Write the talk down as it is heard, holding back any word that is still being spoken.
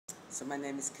So my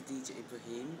name is Khadijah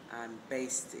Ibrahiim. I'm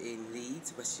based in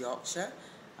Leeds, West Yorkshire.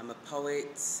 I'm a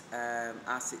poet,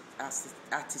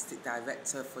 artistic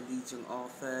director for Leeds Young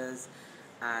Authors,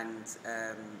 and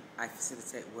I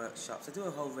facilitate workshops. I do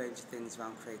a whole range of things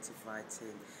around creative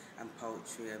writing and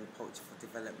poetry for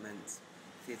development,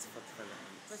 theatre for development.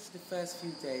 Especially the first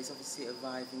few days, obviously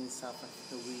arriving in South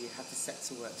Africa, we had to set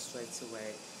to work straight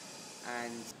away.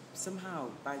 And somehow,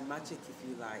 by magic if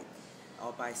you like,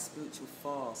 or by spiritual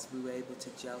force, we were able to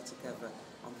gel together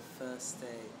on the first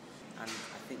day. And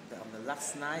I think that on the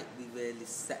last night, we really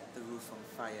set the roof on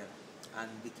fire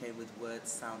and we came with word,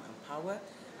 sound and power,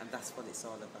 and that's what it's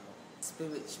all about.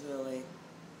 Spiritually,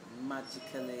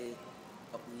 magically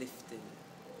uplifting.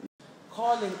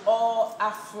 Calling all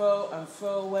Afro and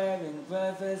Fro-wearing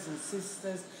brothers and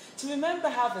sisters to remember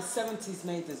how the 70s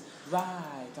made us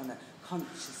ride on a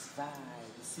conscious vibe.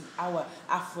 You see, our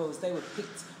Afros, they were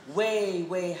picked way,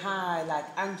 way high, like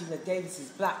Angela Davis's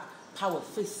Black Power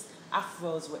fist.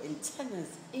 Afros were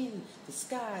antennas in the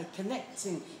sky,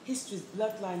 connecting history's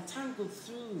bloodline, tangled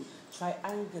through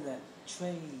triangular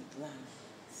trade lines.